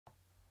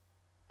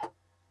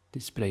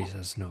This place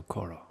has no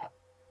color.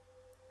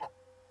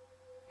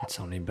 It's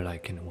only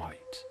black and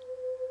white.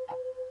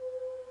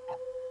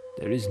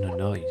 There is no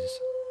noise.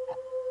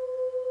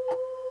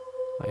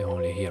 I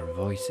only hear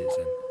voices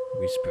and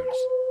whispers.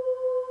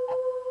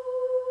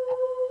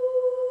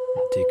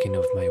 The ticking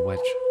of my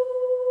watch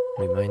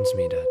reminds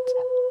me that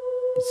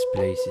this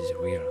place is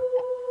real.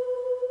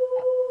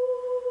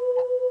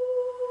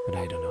 But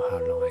I don't know how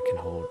long I can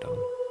hold on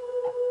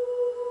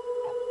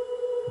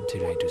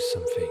until I do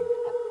something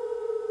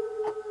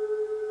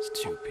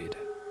stupid.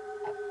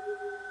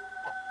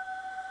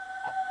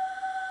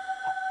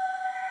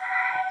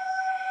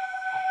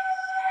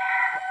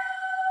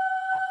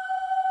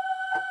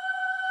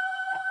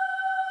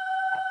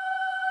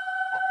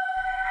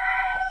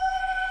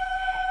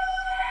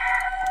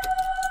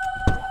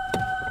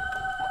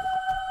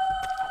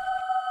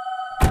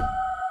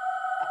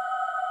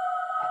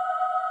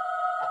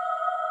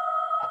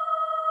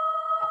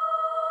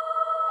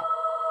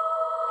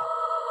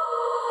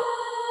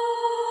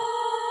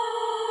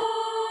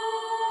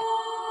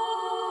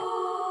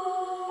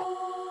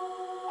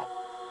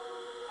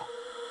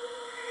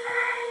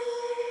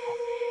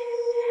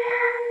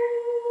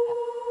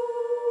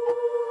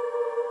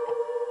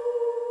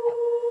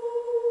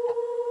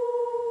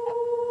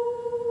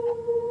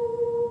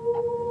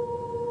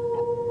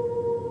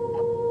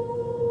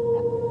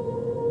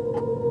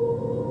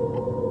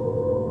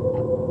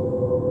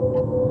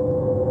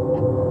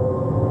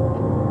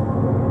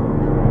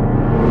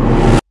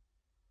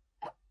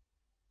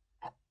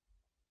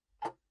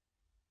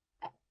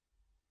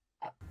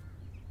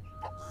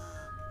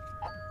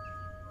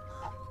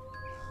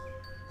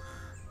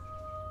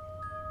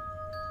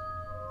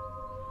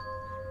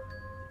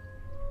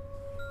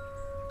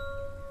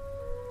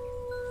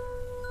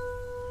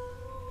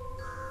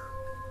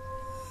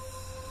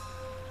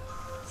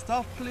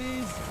 Stop,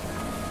 please.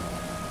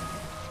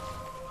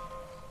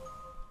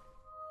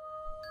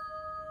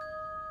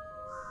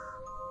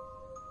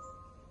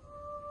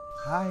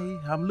 Hi,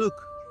 I'm Luke.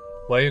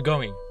 Where are you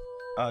going?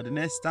 The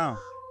next town.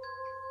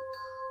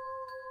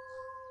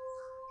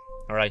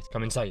 Alright,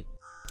 come inside.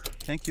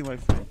 Thank you, my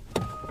friend.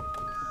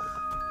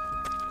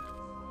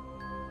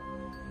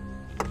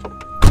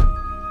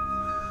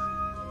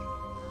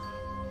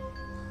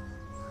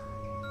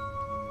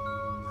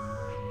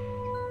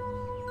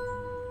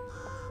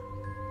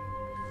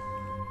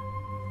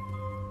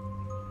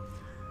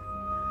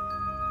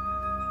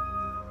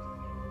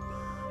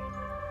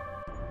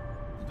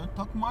 You don't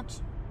talk much?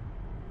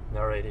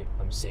 Not ready,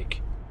 I'm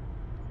sick.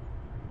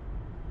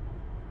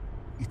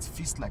 It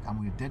feels like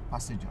I'm a dead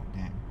passenger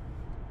then.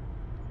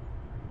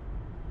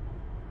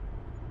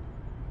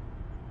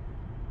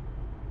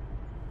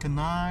 Can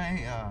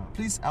I,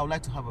 please, I would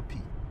like to have a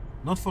pee.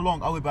 Not for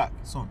long, I'll be back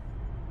soon.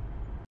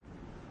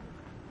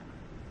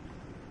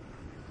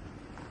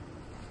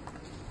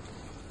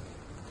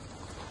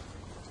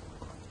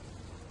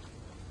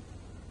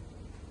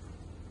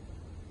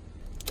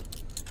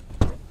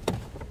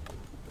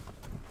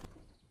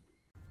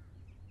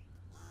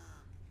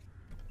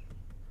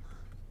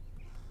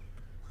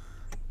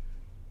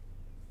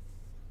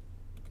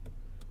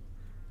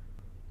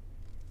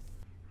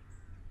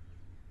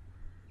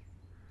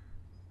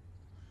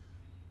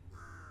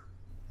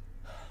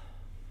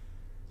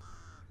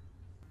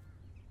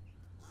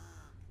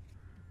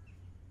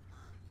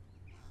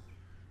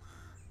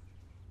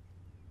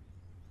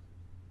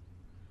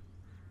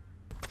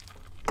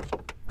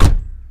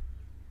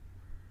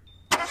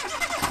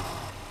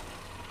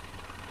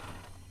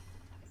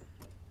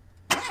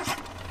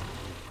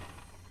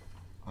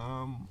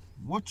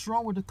 What's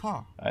wrong with the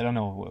car? I don't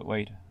know,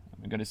 wait,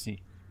 I gotta see.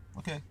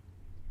 Okay.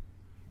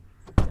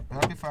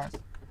 That'll be fast.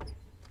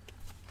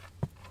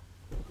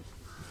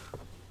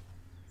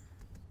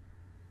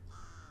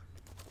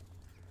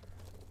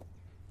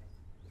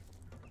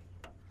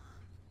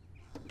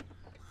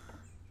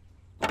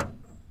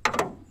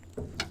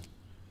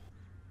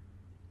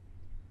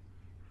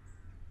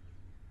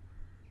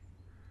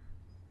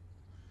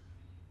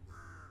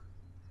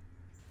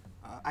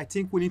 I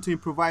think we need to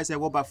improvise a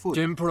walk by foot.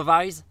 To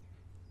improvise?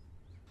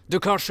 The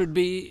car should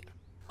be...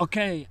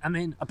 Okay, I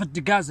mean, I put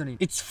the gas in it.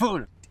 It's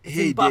full. It's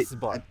Hey,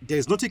 impossible.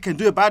 there's nothing you can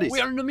do about it. We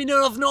are in the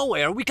middle of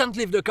nowhere. We can't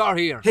leave the car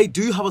here. Hey,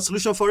 do you have a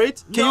solution for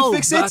it? Can No, you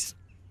fix but- it?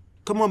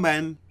 Come on,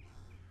 man.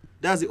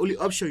 That's the only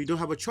option. You don't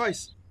have a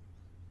choice.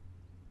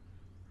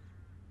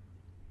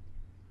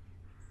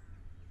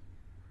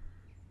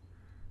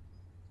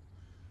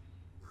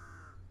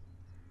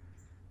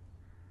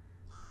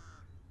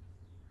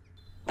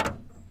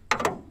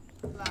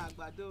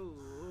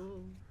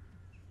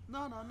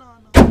 No, no, no,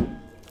 no.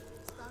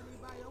 Standing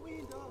by your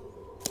window.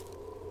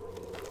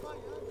 By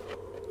your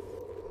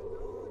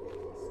door.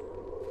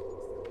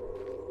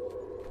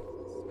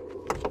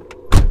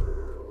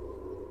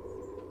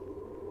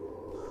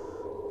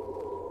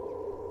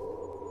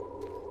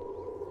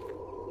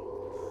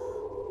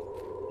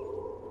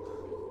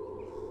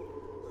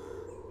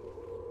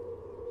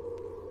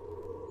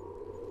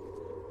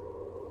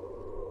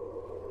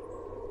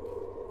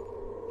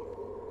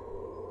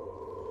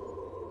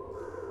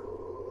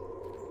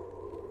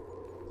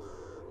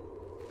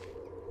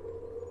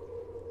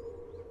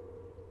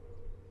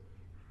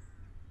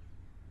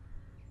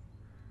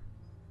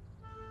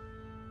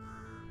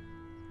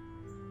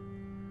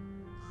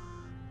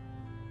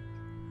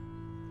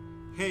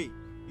 Hey,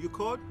 you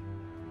cold?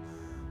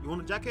 You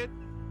want a jacket?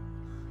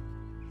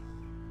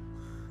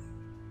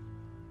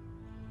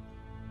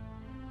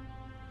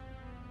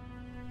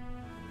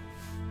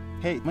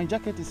 Hey, my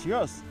jacket is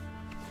yours.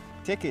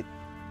 Take it.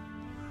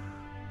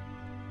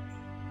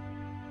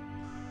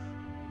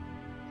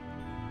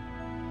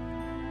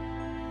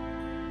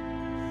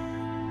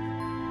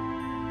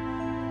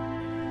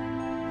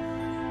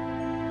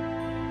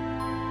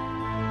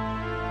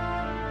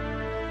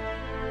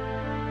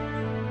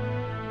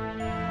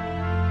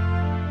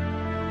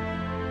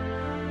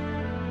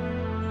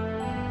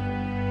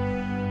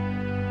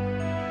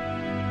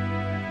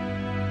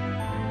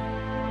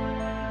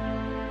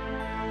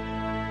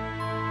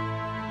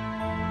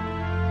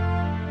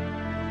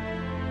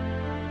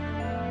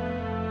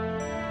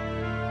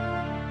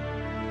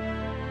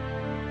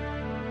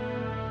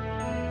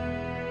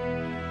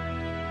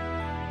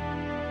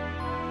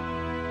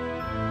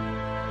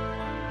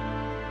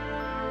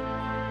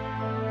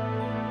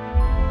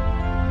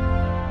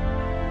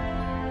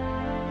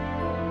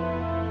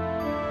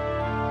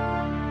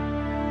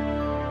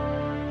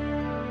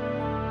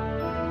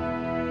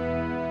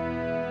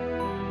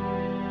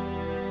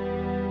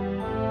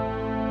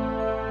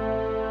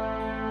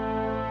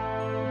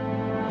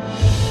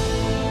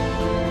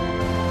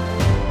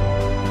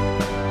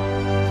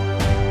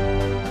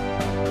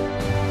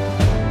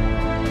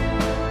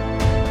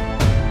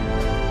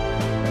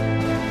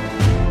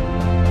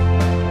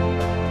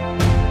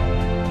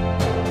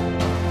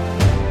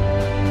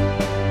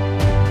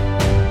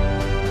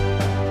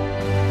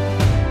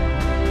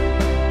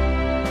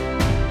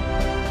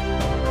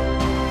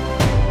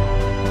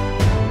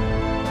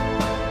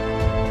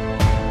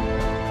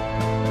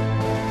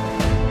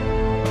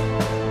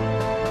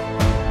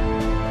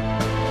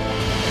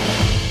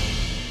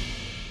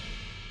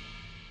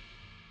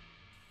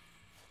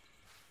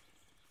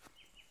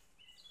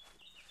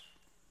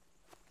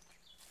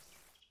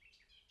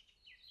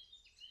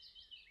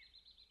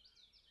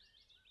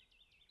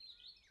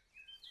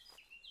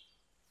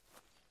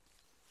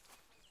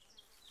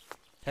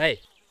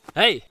 Hey,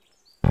 hey!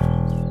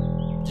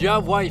 Do you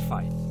have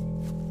Wi-Fi?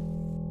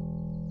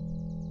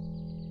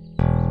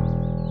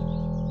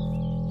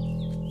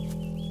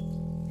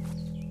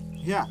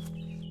 Yeah.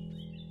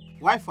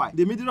 Wi-Fi.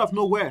 The middle of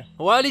nowhere.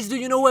 Well, at least do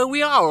you know where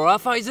we are, or how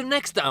far is the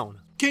next town?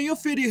 Can you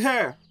feel the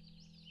hair?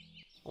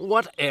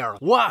 What air?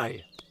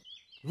 Why?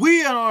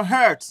 We are on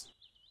Earth.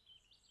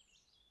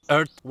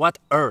 Earth? What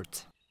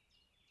Earth?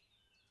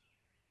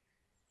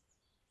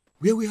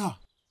 Where we are?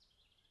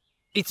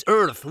 It's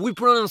Earth. We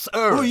pronounce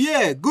Earth. Oh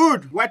yeah,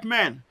 good. White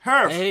man.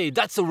 Earth. Hey,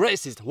 that's so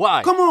racist.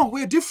 Why? Come on,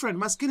 we're different.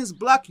 My skin is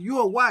black, you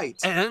are white.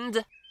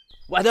 And?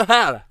 What the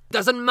hell?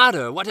 Doesn't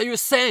matter. What are you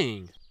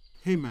saying?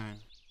 Hey man.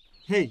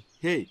 Hey.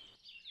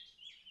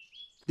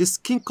 The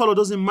skin color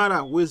doesn't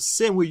matter. We're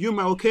same, we're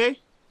human, okay?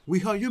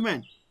 We are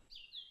human.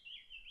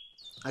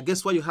 I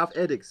guess why you have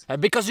headaches.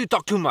 Because you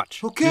talk too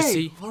much. Okay, You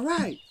see?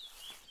 alright.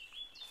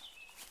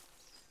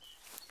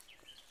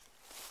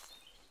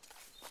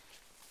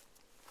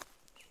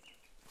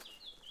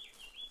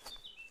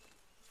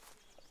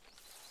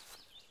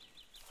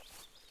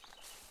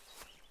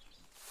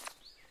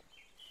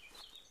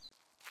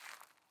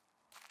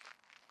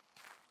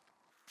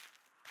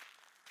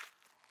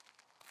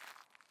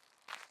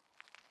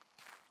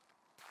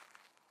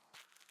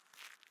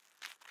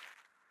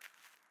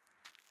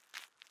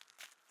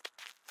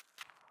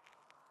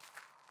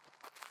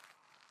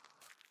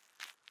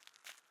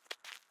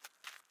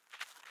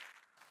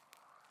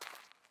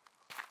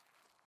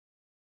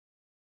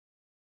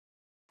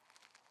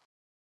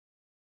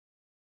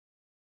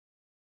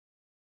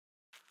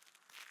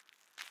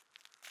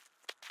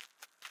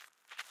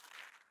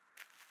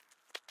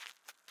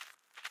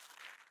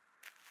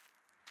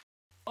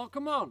 Oh,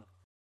 come on.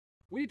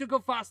 We need to go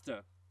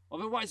faster.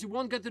 Otherwise, you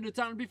won't get to the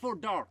town before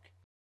dark.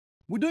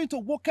 We don't need to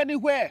walk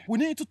anywhere. We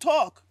need to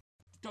talk.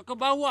 Talk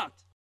about what?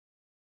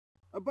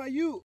 About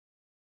you.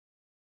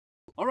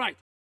 Alright.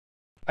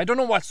 I don't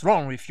know what's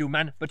wrong with you,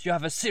 man, but you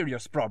have a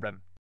serious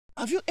problem.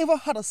 Have you ever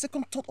had a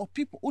second thought of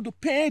people who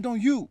depend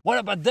on you? What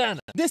about then?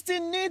 They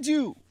still need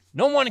you.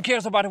 No one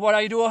cares about what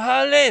I do or how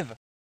I live.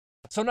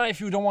 So now if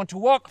you don't want to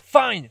walk,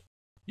 fine.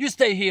 You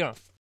stay here.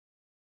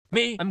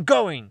 Me, I'm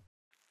going.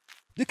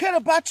 They care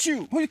about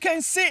you, but you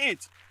can't see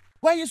it.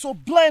 Why are you so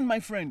blind, my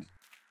friend?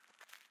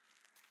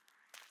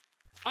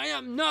 I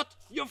am not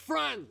your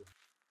friend.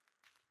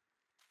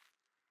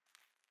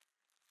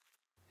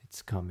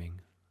 It's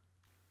coming.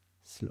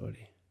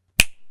 Slowly.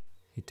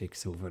 It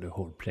takes over the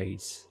whole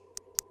place.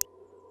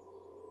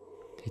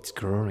 It's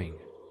growing,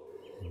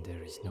 and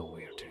there is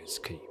nowhere to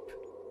escape.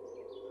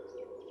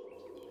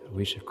 I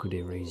wish I could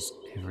erase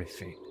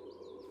everything,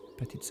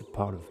 but it's a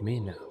part of me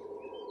now.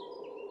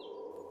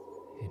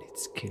 And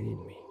it's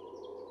killing me.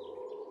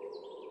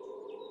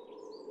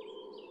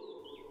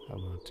 I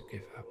want to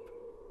give up,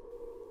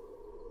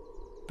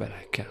 but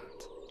I can't.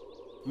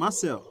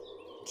 Marcel,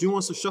 do you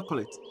want some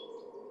chocolate?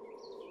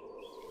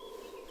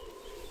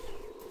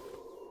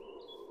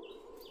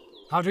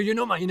 How do you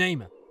know my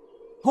name?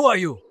 Who are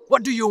you?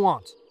 What do you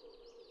want?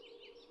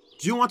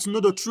 Do you want to know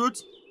the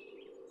truth?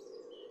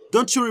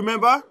 Don't you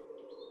remember?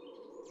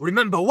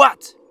 Remember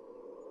what?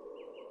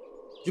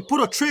 You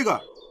put a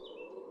trigger.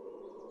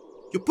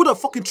 You put a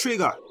fucking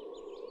trigger.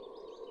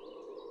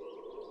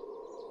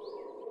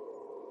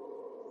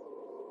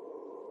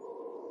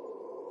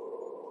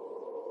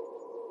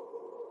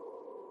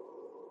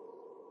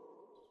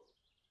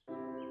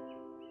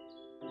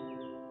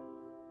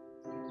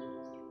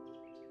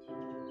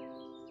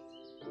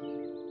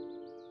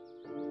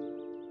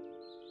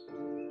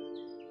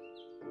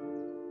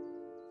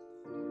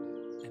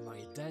 Am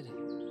I dead?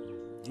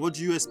 What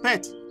do you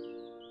expect?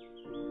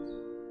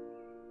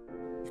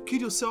 You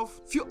killed yourself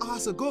a few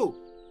hours ago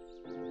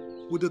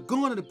with a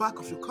gun in the back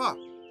of your car.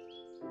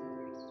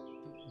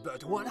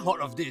 But what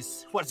all of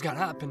this? What's gonna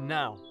happen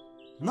now?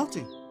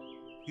 Nothing.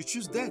 You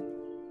choose death.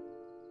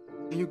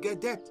 And you get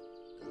death.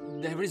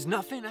 There is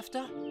nothing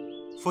after?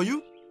 For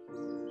you?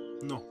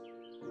 No.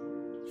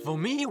 For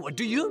me? What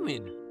do you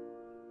mean?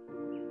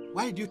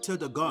 Why did you tell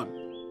the gun?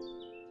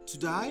 To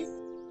die?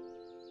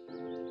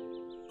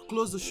 To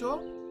close the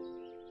show?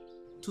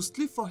 To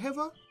sleep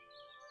forever?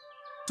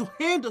 To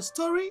end the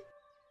story?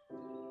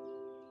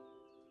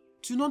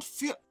 To not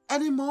feel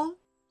anymore?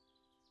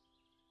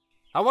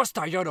 I was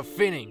tired of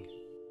feeling.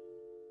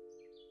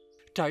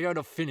 Tired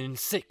of feeling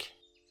sick.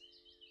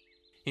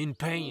 In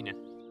pain.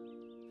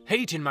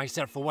 Hating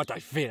myself for what I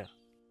feel.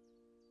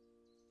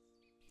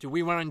 To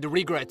rewind the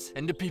regrets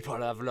and the people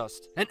I have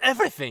lost. And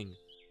everything.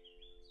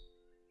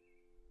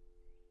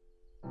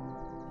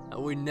 I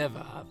will never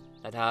have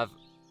that I have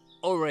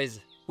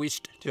always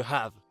wished to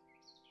have.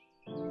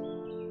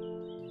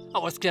 I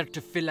was scared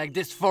to feel like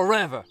this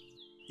forever.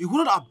 You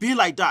wouldn't have been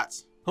like that.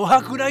 Oh, how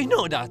could I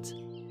know that?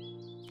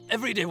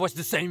 Every day was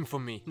the same for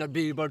me. Not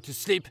being able to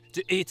sleep,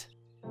 to eat,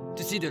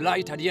 to see the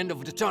light at the end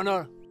of the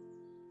tunnel.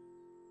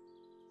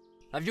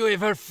 Have you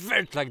ever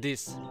felt like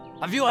this?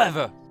 Have you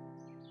ever?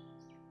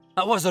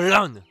 I was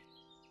alone.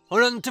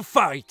 Alone to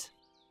fight.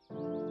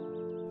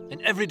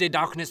 And everyday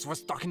darkness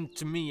was talking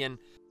to me, and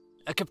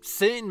I kept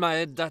saying in my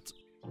head that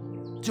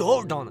to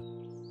hold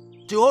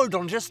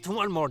on just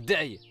one more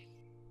day.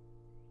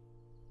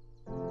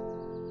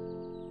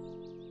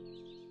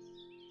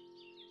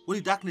 What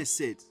did darkness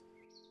say?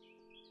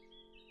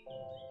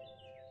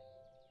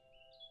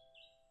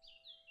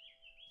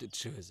 To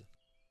choose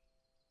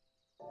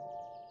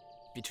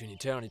between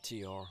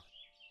eternity or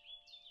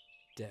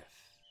death.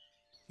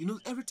 You know,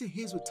 everything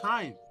heals with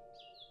time.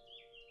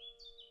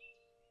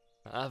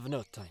 I have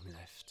no time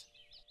left.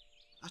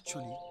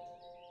 Actually,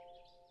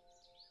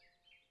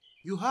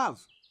 you have.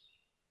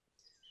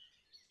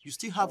 You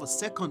still have a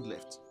second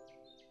left.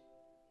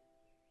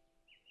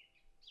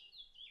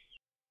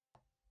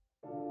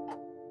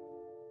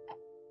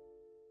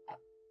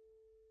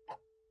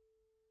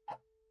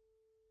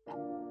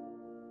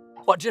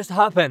 What just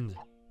happened?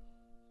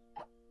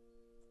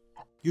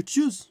 You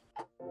choose.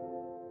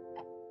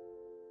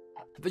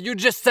 But you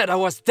just said I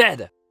was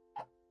dead.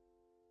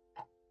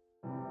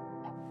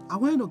 I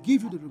want to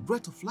give you the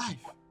regret of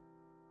life.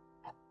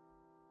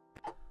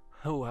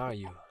 Who are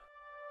you?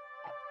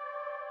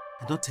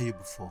 I don't tell you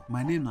before.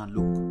 My name is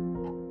Luke.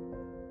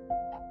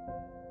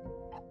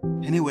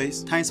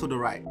 Anyways, thanks for the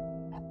ride.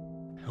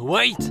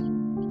 Wait!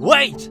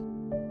 Wait!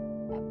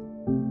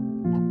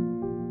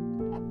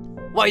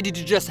 Why did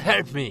you just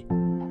help me?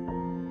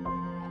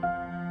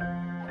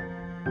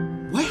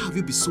 Why have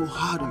you been so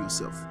hard on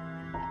yourself?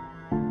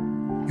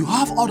 You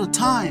have all the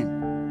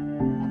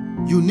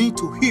time. You need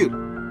to heal.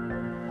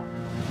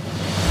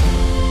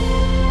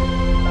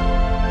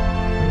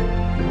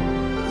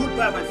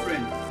 Goodbye, my friend.